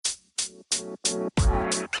Get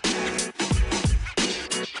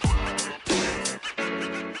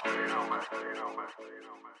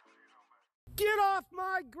off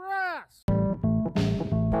my grass!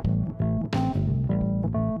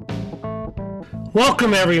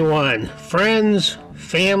 Welcome everyone, friends,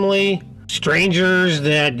 family, strangers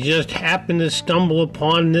that just happen to stumble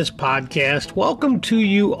upon this podcast. Welcome to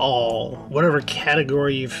you all, whatever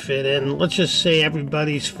category you fit in. Let's just say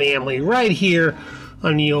everybody's family right here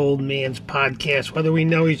on the Old Man's Podcast, whether we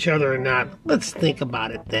know each other or not. Let's think about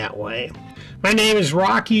it that way. My name is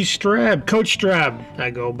Rocky Streb, Coach Streb, I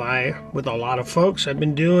go by with a lot of folks. I've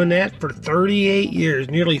been doing that for 38 years,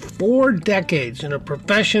 nearly 4 decades in a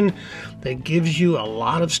profession that gives you a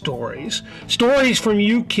lot of stories. Stories from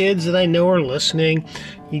you kids that I know are listening.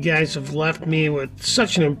 You guys have left me with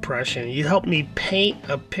such an impression. You helped me paint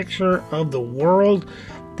a picture of the world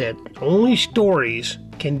that only stories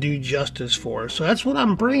can do justice for. So that's what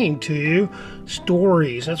I'm bringing to you.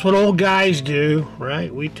 Stories. That's what old guys do,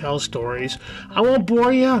 right? We tell stories. I won't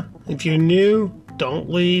bore you. If you're new,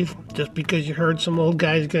 don't leave just because you heard some old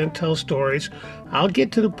guy's going to tell stories. I'll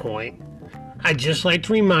get to the point. I'd just like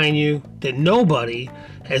to remind you that nobody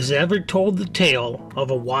has ever told the tale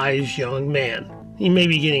of a wise young man. You may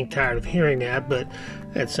be getting tired of hearing that, but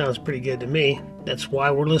that sounds pretty good to me. That's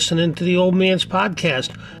why we're listening to the Old Man's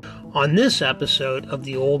Podcast. On this episode of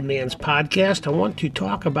the Old Man's Podcast, I want to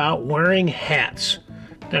talk about wearing hats.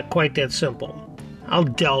 Not quite that simple. I'll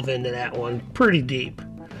delve into that one pretty deep.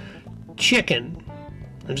 Chicken.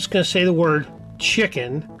 I'm just going to say the word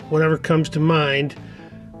chicken, whatever comes to mind.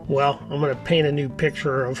 Well, I'm going to paint a new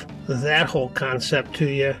picture of that whole concept to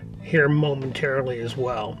you here momentarily as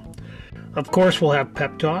well. Of course, we'll have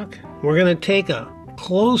pep talk. We're going to take a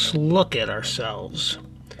close look at ourselves.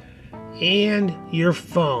 And your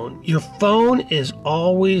phone. Your phone is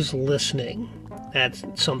always listening. That's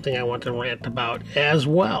something I want to rant about as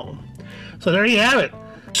well. So there you have it.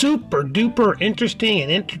 Super duper interesting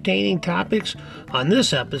and entertaining topics on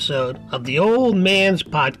this episode of the Old Man's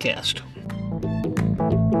Podcast.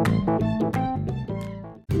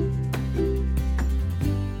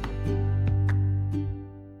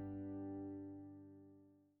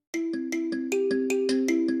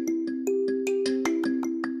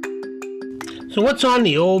 So what's on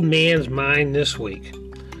the old man's mind this week?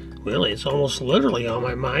 Really, it's almost literally on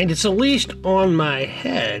my mind. It's at least on my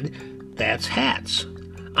head. That's hats.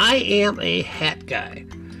 I am a hat guy.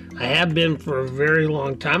 I have been for a very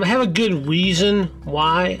long time. I have a good reason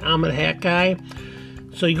why I'm a hat guy.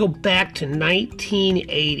 So you go back to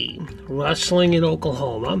 1980, wrestling in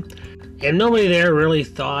Oklahoma, and nobody there really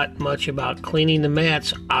thought much about cleaning the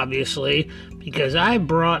mats, obviously, because I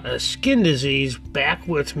brought a skin disease back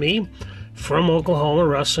with me from Oklahoma,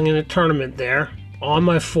 wrestling in a tournament there, on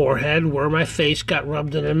my forehead where my face got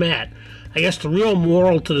rubbed in a mat. I guess the real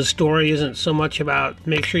moral to the story isn't so much about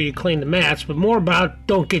make sure you clean the mats, but more about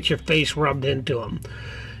don't get your face rubbed into them.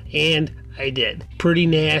 And I did. Pretty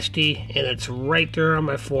nasty, and it's right there on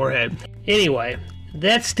my forehead. Anyway,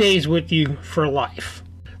 that stays with you for life.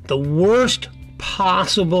 The worst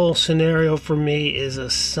possible scenario for me is a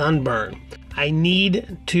sunburn. I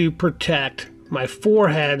need to protect my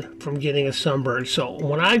forehead from getting a sunburn. So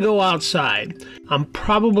when I go outside, I'm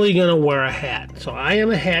probably going to wear a hat. So I am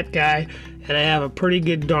a hat guy, and I have a pretty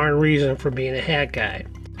good darn reason for being a hat guy.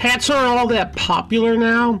 Hats aren't all that popular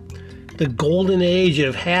now. The golden age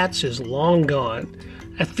of hats is long gone.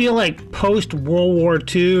 I feel like post-World War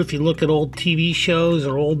II, if you look at old TV shows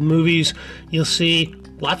or old movies, you'll see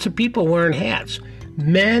lots of people wearing hats.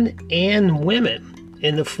 Men and women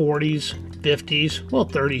in the 40s, 50s, well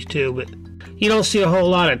 30s too, but you don't see a whole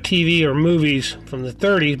lot of TV or movies from the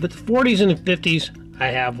 30s, but the 40s and the 50s, I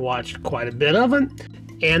have watched quite a bit of them.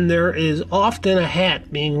 And there is often a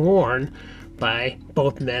hat being worn by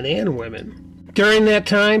both men and women. During that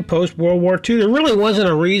time, post-World War II, there really wasn't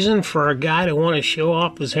a reason for a guy to want to show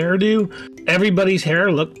off his hairdo. Everybody's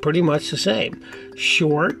hair looked pretty much the same.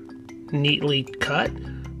 Short, neatly cut,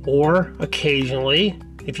 or occasionally,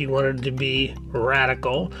 if you wanted to be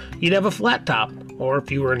radical, you'd have a flat top. Or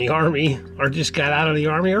if you were in the Army, or just got out of the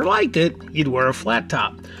Army, or liked it, you'd wear a flat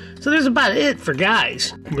top. So there's about it for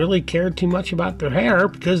guys. Really cared too much about their hair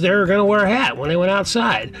because they were going to wear a hat when they went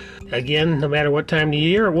outside. Again, no matter what time of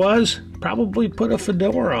year it was, probably put a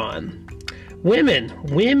fedora on. Women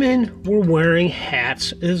were wearing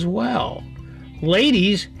hats as well.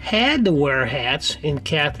 Ladies had to wear hats in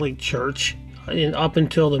Catholic Church up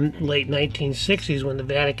until the late 1960s when the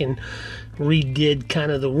Vatican redid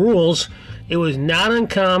kind of the rules. It was not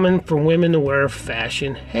uncommon for women to wear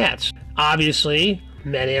fashion hats. Obviously,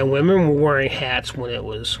 Men and women were wearing hats when it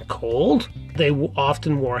was cold. They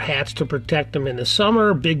often wore hats to protect them in the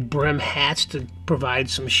summer, big brim hats to provide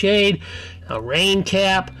some shade, a rain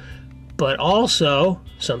cap, but also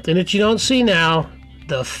something that you don't see now,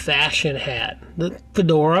 the fashion hat. The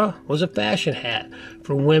fedora was a fashion hat.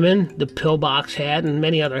 For women, the pillbox hat and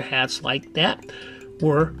many other hats like that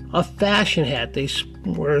were a fashion hat. They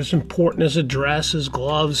were as important as a dress, as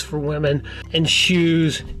gloves for women, and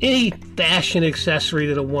shoes, any fashion accessory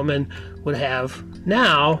that a woman would have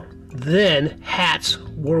now. Then hats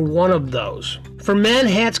were one of those. For men,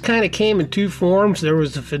 hats kind of came in two forms. There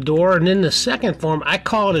was the fedora, and then the second form, I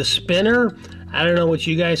call it a spinner. I don't know what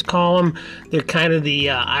you guys call them. They're kind of the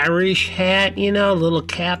Irish hat, you know, little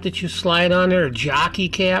cap that you slide on there, a jockey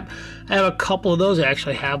cap. I have a couple of those. I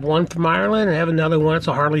actually have one from Ireland, and I have another one. It's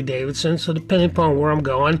a Harley Davidson. So depending upon where I'm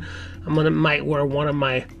going, might wear one of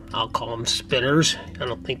my, I'll call them spinners. I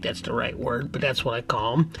don't think that's the right word, but that's what I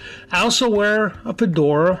call them. I also wear a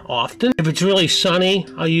fedora often. If it's really sunny,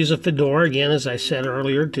 I'll use a fedora, again, as I said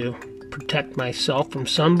earlier, to protect myself from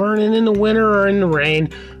sunburn. And in the winter or in the rain,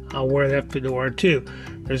 I'll wear that fedora too.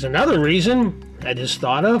 There's another reason I just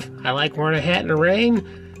thought of. I like wearing a hat in the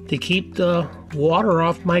rain to keep the water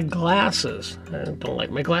off my glasses. I don't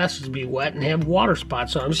like my glasses to be wet and have water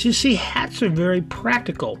spots on them. So you see, hats are very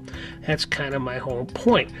practical. That's kind of my whole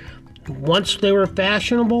point. Once they were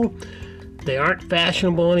fashionable, they aren't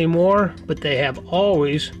fashionable anymore, but they have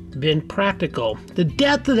always been practical. The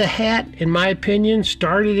death of the hat, in my opinion,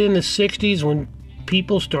 started in the 60s when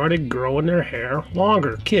people started growing their hair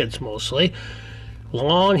longer, kids mostly.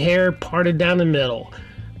 Long hair parted down the middle,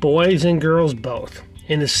 boys and girls both.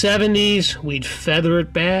 In the 70s, we'd feather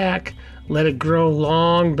it back, let it grow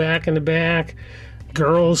long back in the back.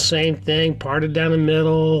 Girls, same thing, parted down the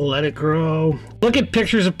middle, let it grow. Look at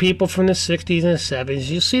pictures of people from the 60s and the 70s.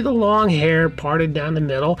 You'll see the long hair parted down the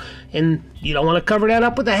middle, and you don't want to cover that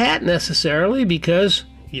up with a hat necessarily because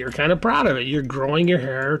you're kind of proud of it. You're growing your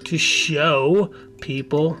hair to show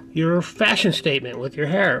people your fashion statement with your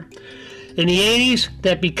hair. In the 80s,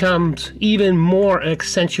 that becomes even more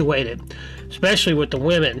accentuated, especially with the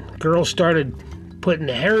women. Girls started putting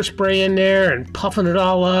the hairspray in there and puffing it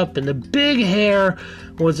all up, and the big hair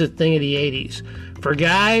was a thing of the 80s. For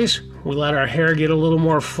guys, we let our hair get a little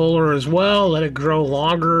more fuller as well, let it grow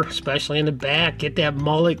longer, especially in the back, get that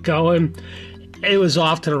mullet going. It was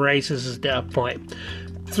off to the races at that point.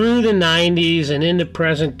 Through the 90s and into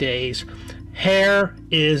present days, hair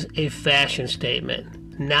is a fashion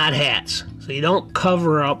statement, not hats. So you don't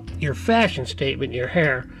cover up your fashion statement, your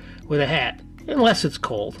hair, with a hat, unless it's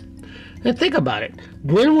cold. And think about it.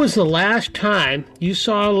 When was the last time you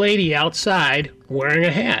saw a lady outside wearing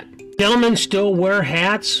a hat? Gentlemen still wear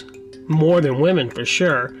hats, more than women for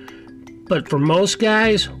sure. But for most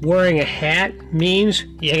guys, wearing a hat means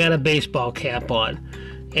you got a baseball cap on.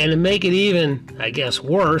 And to make it even, I guess,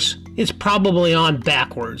 worse, it's probably on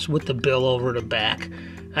backwards with the bill over the back.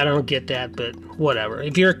 I don't get that, but whatever.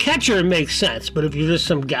 If you're a catcher, it makes sense. But if you're just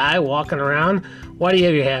some guy walking around, why do you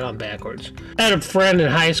have your hat on backwards? I had a friend in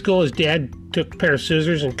high school. His dad took a pair of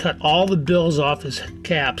scissors and cut all the bills off his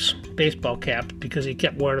caps, baseball caps, because he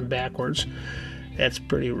kept wearing them backwards. That's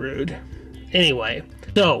pretty rude. Anyway,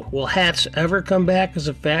 so will hats ever come back as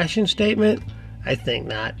a fashion statement? I think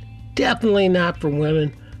not. Definitely not for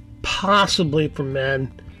women. Possibly for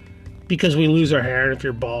men, because we lose our hair. And if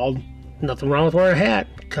you're bald, nothing wrong with wearing a hat.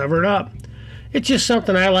 Cover it up. It's just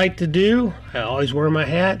something I like to do. I always wear my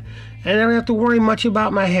hat, and I don't have to worry much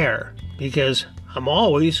about my hair because I'm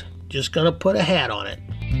always just going to put a hat on it.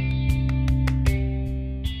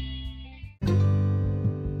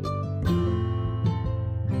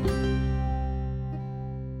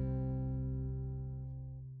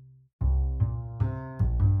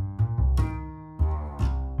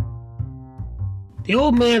 The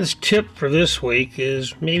old man's tip for this week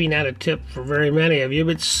is maybe not a tip for very many of you,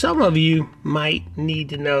 but some of you might need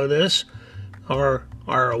to know this or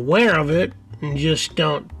are aware of it and just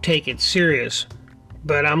don't take it serious.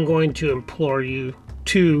 But I'm going to implore you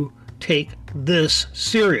to take this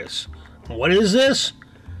serious. What is this?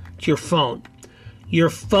 It's your phone.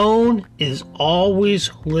 Your phone is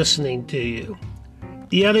always listening to you.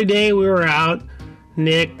 The other day we were out,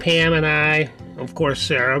 Nick, Pam, and I, of course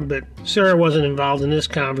Sarah, but Sarah wasn't involved in this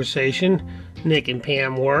conversation. Nick and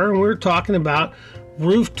Pam were, and we were talking about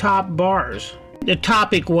rooftop bars. The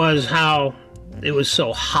topic was how it was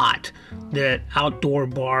so hot that outdoor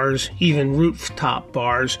bars, even rooftop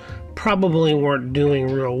bars, probably weren't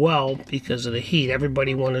doing real well because of the heat.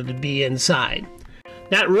 Everybody wanted to be inside.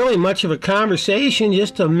 Not really much of a conversation,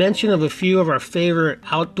 just a mention of a few of our favorite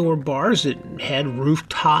outdoor bars that had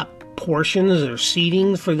rooftop portions or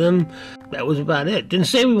seating for them. That was about it. Didn't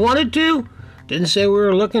say we wanted to, didn't say we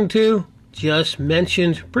were looking to, just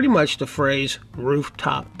mentioned pretty much the phrase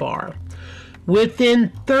rooftop bar.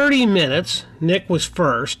 Within 30 minutes, Nick was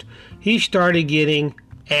first, he started getting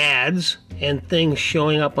ads and things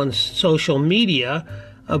showing up on social media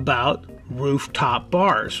about rooftop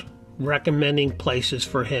bars, recommending places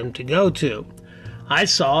for him to go to. I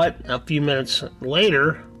saw it a few minutes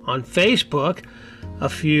later on Facebook. A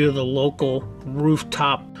few of the local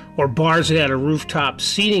rooftop or bars that had a rooftop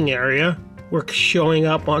seating area were showing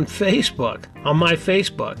up on Facebook, on my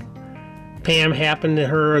Facebook. Pam happened to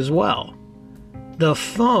her as well. The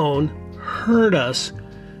phone heard us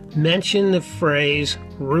mention the phrase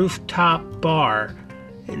rooftop bar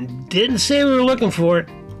and didn't say we were looking for it,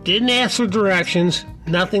 didn't ask for directions,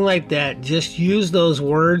 nothing like that, just used those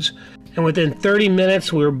words. And within 30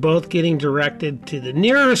 minutes, we were both getting directed to the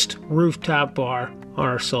nearest rooftop bar on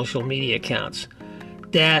our social media accounts.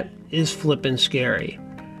 That is flippin' scary.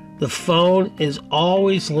 The phone is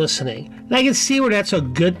always listening. And I can see where that's a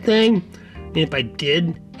good thing. If I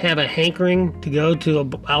did have a hankering to go to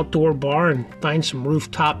an outdoor bar and find some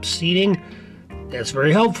rooftop seating, that's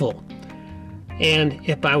very helpful. And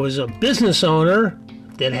if I was a business owner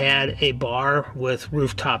that had a bar with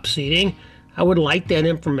rooftop seating, I would like that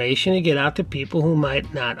information to get out to people who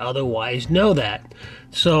might not otherwise know that.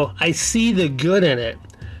 So I see the good in it,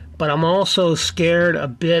 but I'm also scared a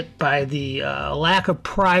bit by the lack of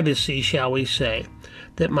privacy, shall we say,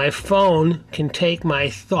 that my phone can take my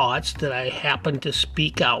thoughts that I happen to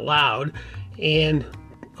speak out loud and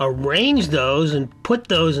arrange those and put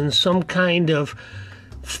those in some kind of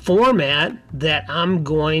format that I'm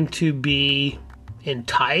going to be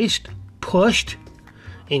enticed, pushed,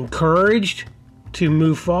 encouraged to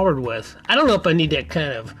move forward with. I don't know if I need that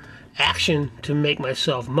kind of action to make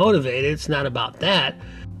myself motivated. It's not about that.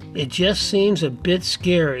 It just seems a bit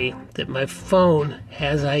scary that my phone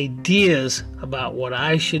has ideas about what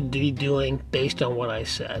I should be doing based on what I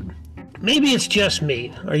said. Maybe it's just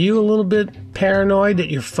me. Are you a little bit paranoid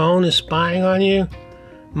that your phone is spying on you?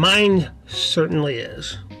 Mine certainly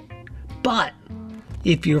is. But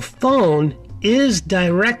if your phone is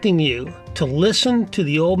directing you to listen to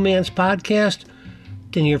the Old Man's Podcast,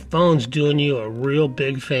 then your phone's doing you a real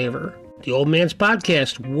big favor. The Old Man's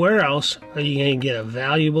Podcast, where else are you going to get a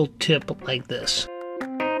valuable tip like this?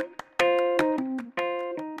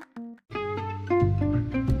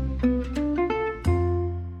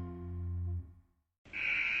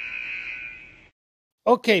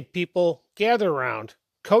 Okay, people, gather around.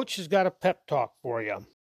 Coach has got a pep talk for you.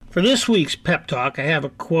 For this week's pep talk, I have a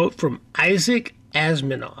quote from Isaac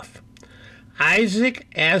Asimov. Isaac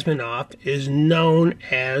Asimov is known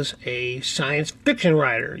as a science fiction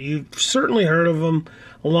writer. You've certainly heard of him,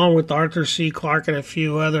 along with Arthur C. Clarke and a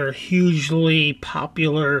few other hugely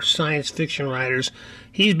popular science fiction writers.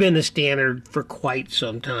 He's been the standard for quite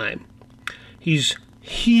some time. He's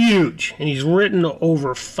huge, and he's written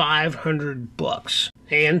over 500 books.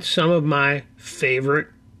 And some of my favorite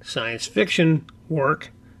science fiction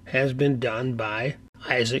work has been done by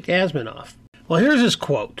Isaac Asimov. Well, here's his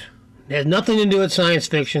quote. It has nothing to do with science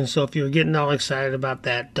fiction, so if you're getting all excited about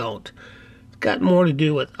that, don't. It's got more to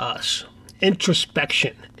do with us.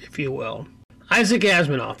 Introspection, if you will. Isaac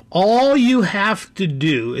Asimov, all you have to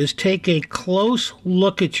do is take a close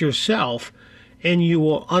look at yourself and you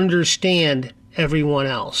will understand everyone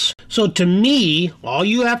else. So to me, all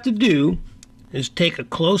you have to do is take a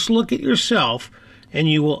close look at yourself and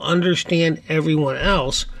you will understand everyone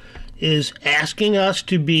else is asking us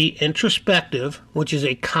to be introspective, which is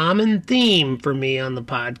a common theme for me on the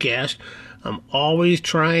podcast. I'm always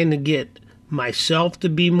trying to get myself to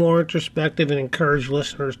be more introspective and encourage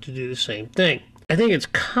listeners to do the same thing. I think it's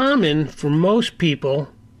common for most people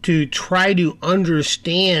to try to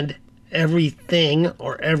understand everything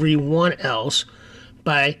or everyone else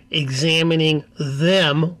by examining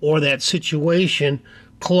them or that situation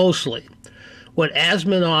closely. What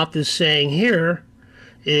Asimov is saying here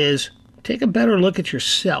is take a better look at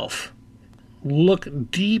yourself.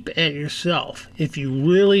 Look deep at yourself if you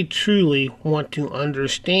really truly want to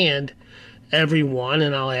understand everyone,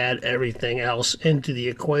 and I'll add everything else into the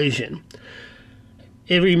equation.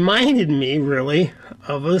 It reminded me really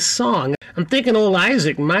of a song. I'm thinking old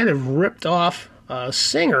Isaac might have ripped off a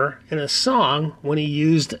singer in a song when he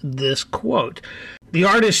used this quote. The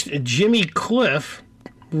artist Jimmy Cliff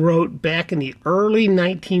wrote back in the early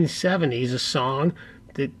 1970s a song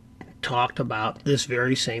that talked about this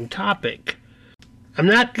very same topic. I'm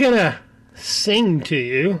not going to sing to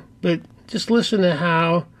you, but just listen to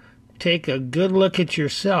how take a good look at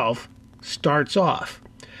yourself starts off.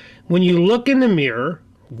 When you look in the mirror,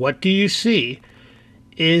 What do you see?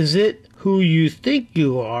 Is it who you think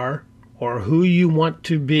you are or who you want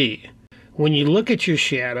to be? When you look at your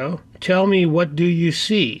shadow, tell me, what do you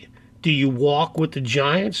see? Do you walk with the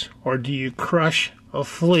giants or do you crush a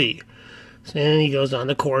flea? And he goes on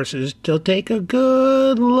the courses to take a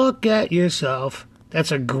good look at yourself.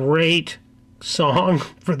 That's a great song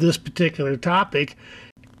for this particular topic,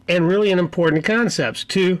 and really an important concept,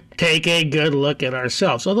 to take a good look at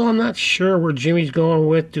ourselves. Although I'm not sure where Jimmy's going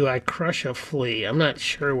with, do I crush a flea? I'm not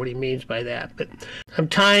sure what he means by that, but I'm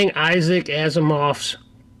tying Isaac Asimov's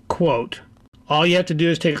quote, all you have to do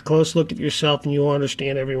is take a close look at yourself and you'll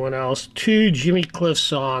understand everyone else, to Jimmy Cliff's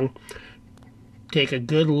song, take a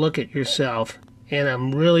good look at yourself. And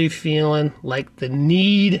I'm really feeling like the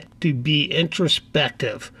need to be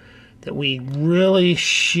introspective, that we really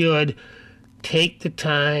should take the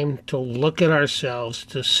time to look at ourselves,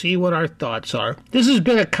 to see what our thoughts are. This has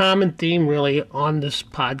been a common theme really on this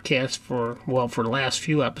podcast for the last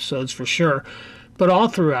few episodes for sure, but all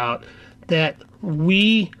throughout, that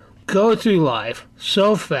we go through life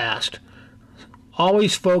so fast,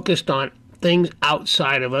 always focused on things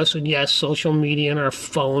outside of us, and yes, social media and our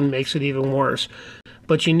phone makes it even worse.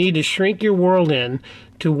 But you need to shrink your world in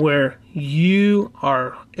to where you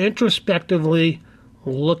are introspectively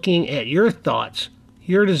looking at your thoughts,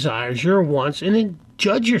 your desires, your wants, and then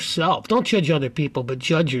judge yourself. Don't judge other people, but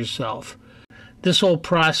judge yourself. This whole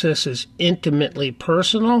process is intimately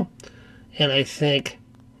personal, and I think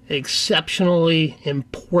exceptionally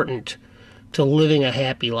important to living a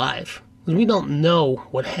happy life. We don't know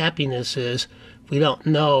what happiness is. We don't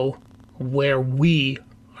know where we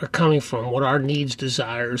are coming from, what our needs,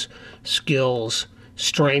 desires, skills,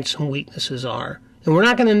 strengths, and weaknesses are. And we're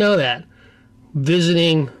not going to know that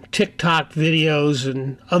visiting TikTok videos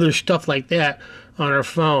and other stuff like that on our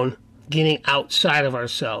phone, getting outside of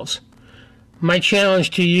ourselves. My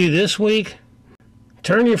challenge to you this week,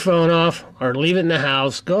 turn your phone off or leave it in the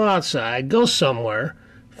house, go outside, go somewhere,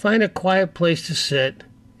 find a quiet place to sit,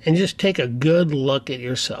 and just take a good look at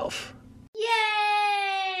yourself.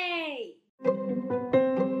 Yay!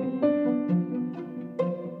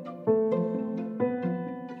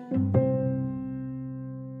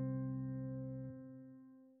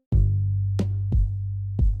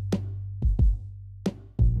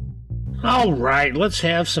 All right, let's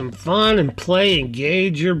have some fun and play,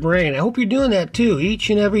 engage your brain. I hope you're doing that too. Each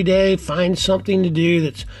and every day, find something to do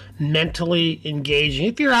that's mentally engaging.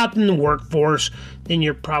 If you're out in the workforce, then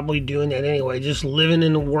you're probably doing that anyway. Just living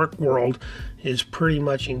in the work world is pretty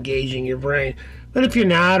much engaging your brain. But if you're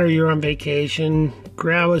not, or you're on vacation,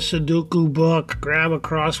 grab a Sudoku book, grab a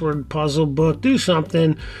crossword puzzle book, do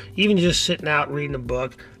something, even just sitting out reading a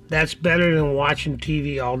book. That's better than watching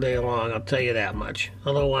TV all day long, I'll tell you that much.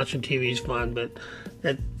 Although watching TV is fun, but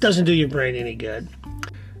that doesn't do your brain any good.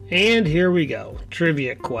 And here we go.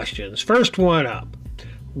 Trivia questions. First one up.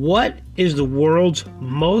 What is the world's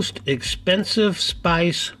most expensive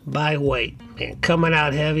spice by weight? Man, coming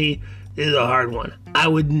out heavy is a hard one. I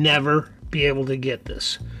would never be able to get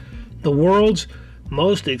this. The world's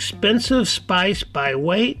most expensive spice by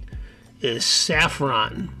weight is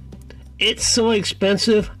saffron. It's so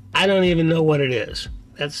expensive, I don't even know what it is.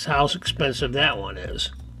 That's how expensive that one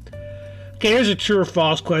is. Okay, here's a true or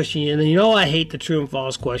false question. And you know I hate the true and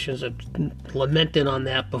false questions. I've lamented on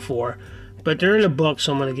that before. But they're in the book,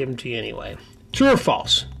 so I'm going to give them to you anyway. True or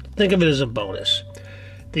false? Think of it as a bonus.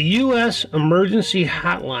 The U.S. emergency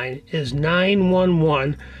hotline is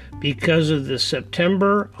 911 because of the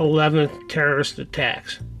September 11th terrorist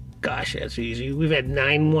attacks. Gosh, that's easy. We've had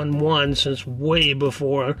 911 since way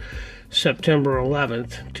before September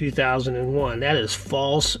 11th, 2001. That is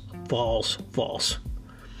false, false, false.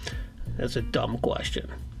 That's a dumb question.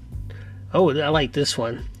 Oh, I like this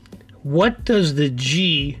one. What does the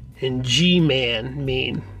G in G-Man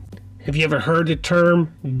mean? Have you ever heard the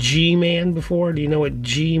term G-Man before? Do you know what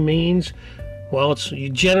G means? Well, it's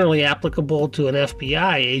generally applicable to an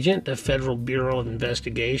FBI agent. The Federal Bureau of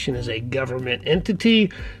Investigation is a government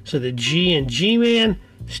entity, so the G in G-Man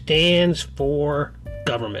stands for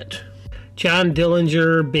government. John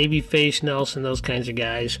Dillinger, Babyface Nelson, those kinds of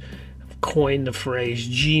guys coined the phrase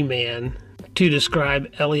G-Man to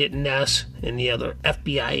describe Elliot Ness and the other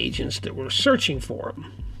FBI agents that were searching for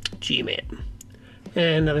him. G-Man.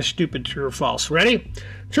 And another stupid true or false. Ready?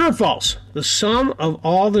 True or false? The sum of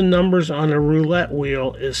all the numbers on a roulette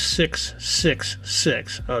wheel is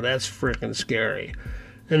 666. Oh, that's freaking scary.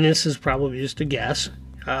 And this is probably just a guess.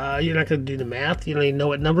 You're not going to do the math. You don't even know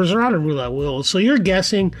what numbers are on a roulette wheel. So you're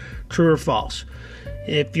guessing true or false.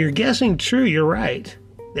 If you're guessing true, you're right.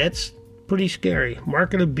 That's pretty scary.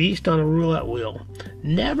 Mark of the beast on a roulette wheel.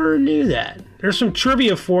 Never knew that. There's some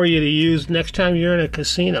trivia for you to use next time you're in a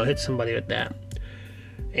casino. Hit somebody with that.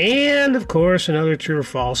 And, of course, another true or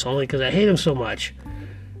false, only because I hate them so much.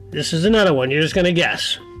 This is another one. You're just going to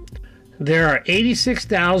guess. There are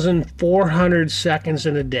 86,400 seconds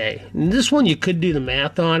in a day. And this one you could do the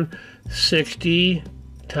math on. 60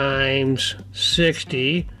 times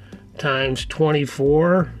 60 times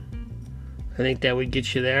 24. I think that would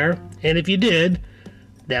get you there. And if you did,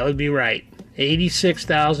 that would be right.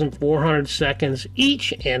 86,400 seconds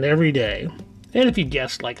each and every day. And if you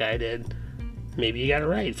guessed like I did, maybe you got it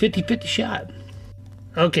right. 50-50 shot.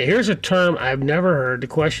 Okay, here's a term I've never heard. The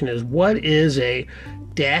question is, what is a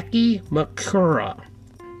Dakimakura?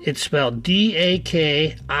 It's spelled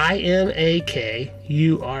D-A-K-I-M-A-K-U-R-A.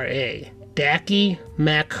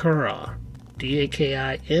 Dakimakura.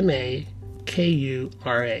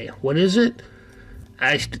 D-A-K-I-M-A-K-U-R-A. What is it?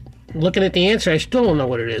 Looking at the answer, I still don't know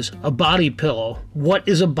what it is. A body pillow. What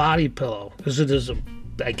is a body pillow?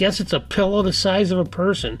 I guess it's a pillow the size of a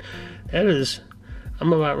person.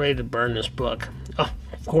 I'm about ready to burn this book. Oh,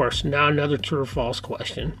 of course, now another true or false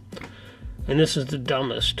question. And this is the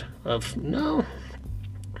dumbest of, no.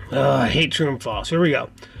 I hate true and false. Here we go.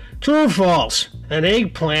 True or false? An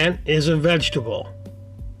eggplant is a vegetable.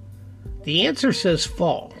 The answer says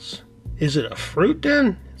false. Is it a fruit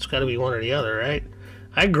then? It's got to be one or the other, right?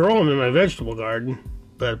 I grow them in my vegetable garden,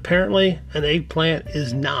 but apparently an eggplant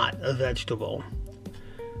is not a vegetable.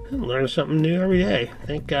 I learn something new every day.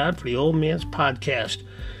 Thank God for the Old Man's Podcast.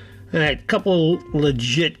 All right, a couple of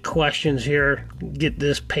legit questions here. Get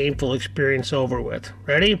this painful experience over with.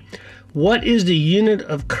 Ready? What is the unit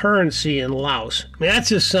of currency in Laos? I mean, that's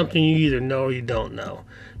just something you either know or you don't know.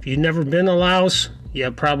 If you've never been to Laos,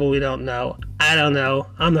 you probably don't know. I don't know.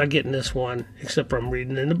 I'm not getting this one, except for I'm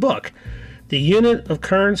reading in the book. The unit of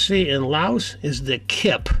currency in Laos is the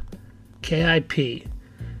kip. K-I-P.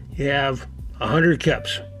 You have 100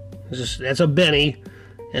 kips. That's a penny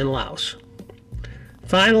in Laos.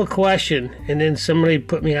 Final question, and then somebody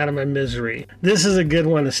put me out of my misery. This is a good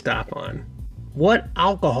one to stop on. What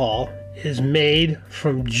alcohol is made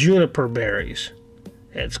from juniper berries?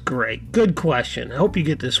 That's great. Good question. I hope you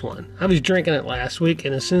get this one. I was drinking it last week,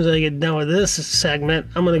 and as soon as I get done with this segment,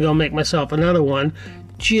 I'm going to go make myself another one.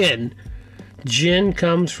 Gin. Gin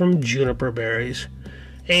comes from juniper berries.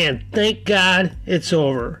 And thank God it's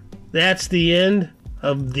over. That's the end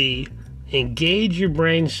of the Engage Your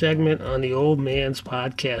Brain segment on the Old Man's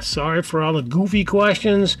Podcast. Sorry for all the goofy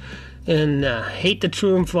questions and hate the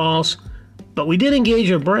true and false, but we did engage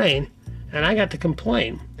your brain, and I got to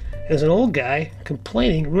complain. As an old guy,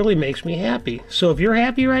 complaining really makes me happy. So if you're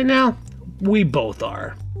happy right now, we both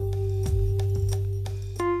are.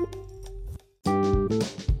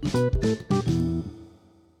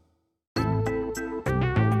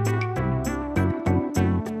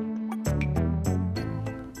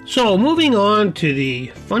 So moving on to the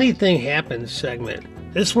Funny Thing Happens segment.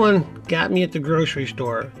 This one got me at the grocery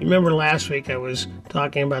store. You remember last week I was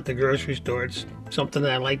talking about the grocery store. It's something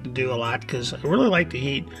that I like to do a lot because I really like to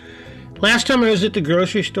eat. Last time I was at the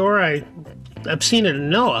grocery store, I've seen it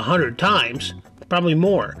 100 times, probably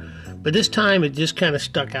more. But this time it just kind of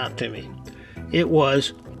stuck out to me. It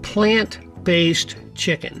was plant-based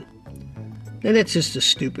chicken. And it's just the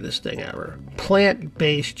stupidest thing ever.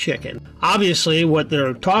 Plant-based chicken. Obviously, what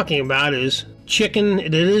they're talking about is chicken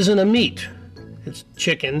that isn't a meat. It's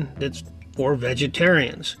chicken that's for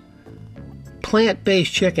vegetarians.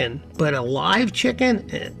 Plant-based chicken, but a live chicken,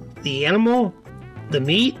 the animal, the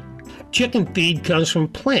meat, chicken feed comes from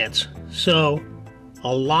plants. So,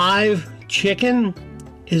 a live chicken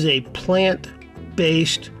is a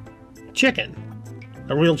plant-based chicken.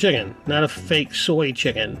 A real chicken, not a fake soy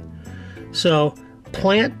chicken. So,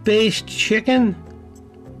 plant-based chicken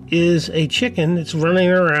is a chicken that's running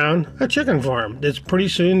around a chicken farm that's pretty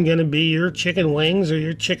soon going to be your chicken wings or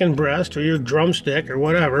your chicken breast or your drumstick or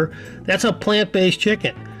whatever. That's a plant-based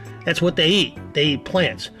chicken. That's what they eat. They eat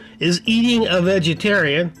plants. Is eating a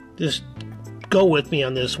vegetarian, just go with me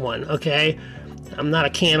on this one, okay? I'm not a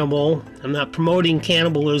cannibal. I'm not promoting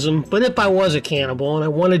cannibalism. But if I was a cannibal and I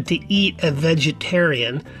wanted to eat a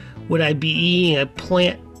vegetarian, would I be eating a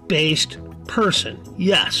plant-based person?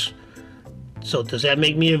 Yes. So does that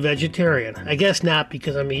make me a vegetarian? I guess not,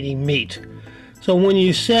 because I'm eating meat. So when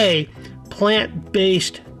you say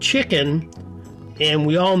plant-based chicken, and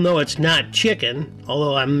we all know it's not chicken,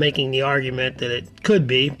 although I'm making the argument that it could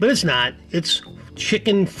be, but it's not. It's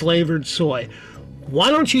chicken-flavored soy.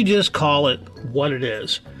 Why don't you just call it what it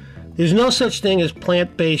is? There's no such thing as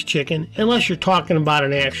plant-based chicken unless you're talking about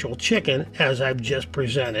an actual chicken, as I've just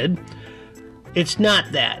presented. It's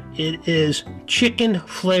not that. It is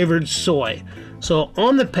chicken-flavored soy. So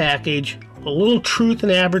on the package, a little truth in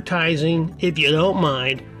advertising, if you don't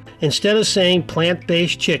mind. Instead of saying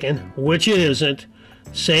plant-based chicken, which it isn't,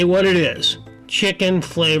 say what it is.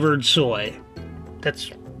 Chicken-flavored soy.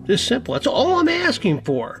 That's just simple. That's all I'm asking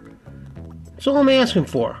for. That's all I'm asking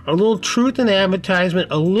for. A little truth in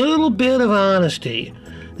advertisement, a little bit of honesty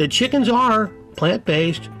that chickens are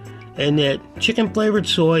plant-based and that chicken-flavored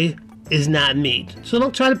soy is not meat. So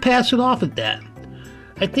don't try to pass it off at that.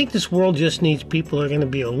 I think this world just needs people who are going to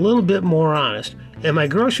be a little bit more honest. And my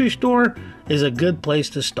grocery store is a good place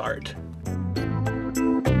to start.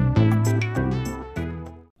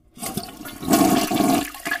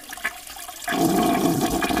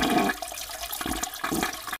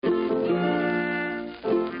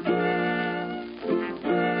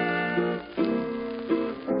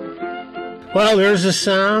 Well, there's a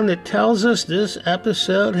sound that tells us this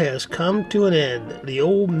episode has come to an end. The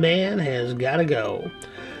old man has got to go.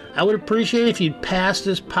 I would appreciate if you'd pass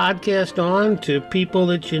this podcast on to people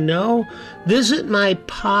that you know. Visit my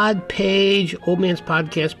pod page, Old Man's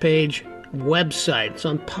Podcast page, website. It's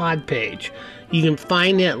on Pod page. You can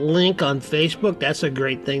find that link on Facebook. That's a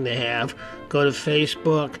great thing to have. Go to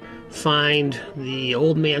Facebook, find the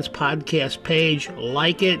Old Man's Podcast page,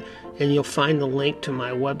 like it, and you'll find the link to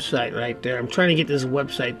my website right there. I'm trying to get this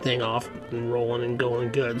website thing off and rolling and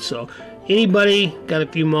going good. So anybody got a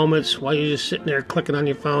few moments while you're just sitting there clicking on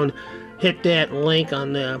your phone, hit that link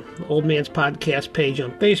on the Old Man's Podcast page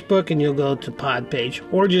on Facebook and you'll go to Pod page.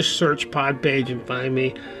 Or just search Pod page and find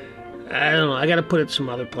me. I don't know. I got to put it some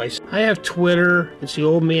other place. I have Twitter. It's the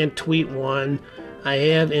Old Man Tweet 1. I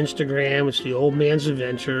have Instagram. It's the Old Man's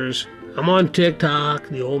Adventures. I'm on TikTok.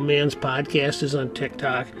 The Old Man's Podcast is on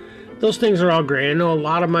TikTok. Those things are all great. I know a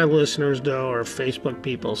lot of my listeners, though, are Facebook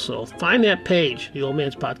people, so find that page, the Old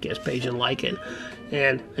Man's Podcast page, and like it.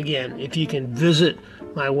 And, again, if you can visit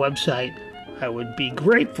my website, I would be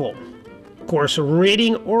grateful. Of course, a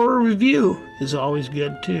rating or a review is always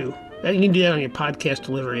good, too. You can do that on your podcast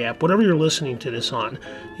delivery app. Whatever you're listening to this on,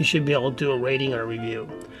 you should be able to do a rating or a review.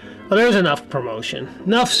 Well, there's enough promotion.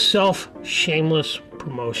 Enough self-shameless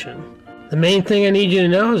promotion. The main thing I need you to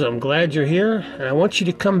know is I'm glad you're here, and I want you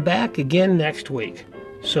to come back again next week.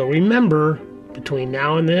 So remember, between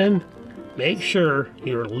now and then, make sure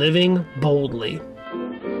you're living boldly.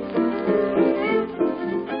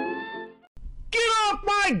 Get off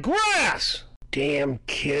my grass! Damn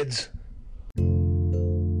kids.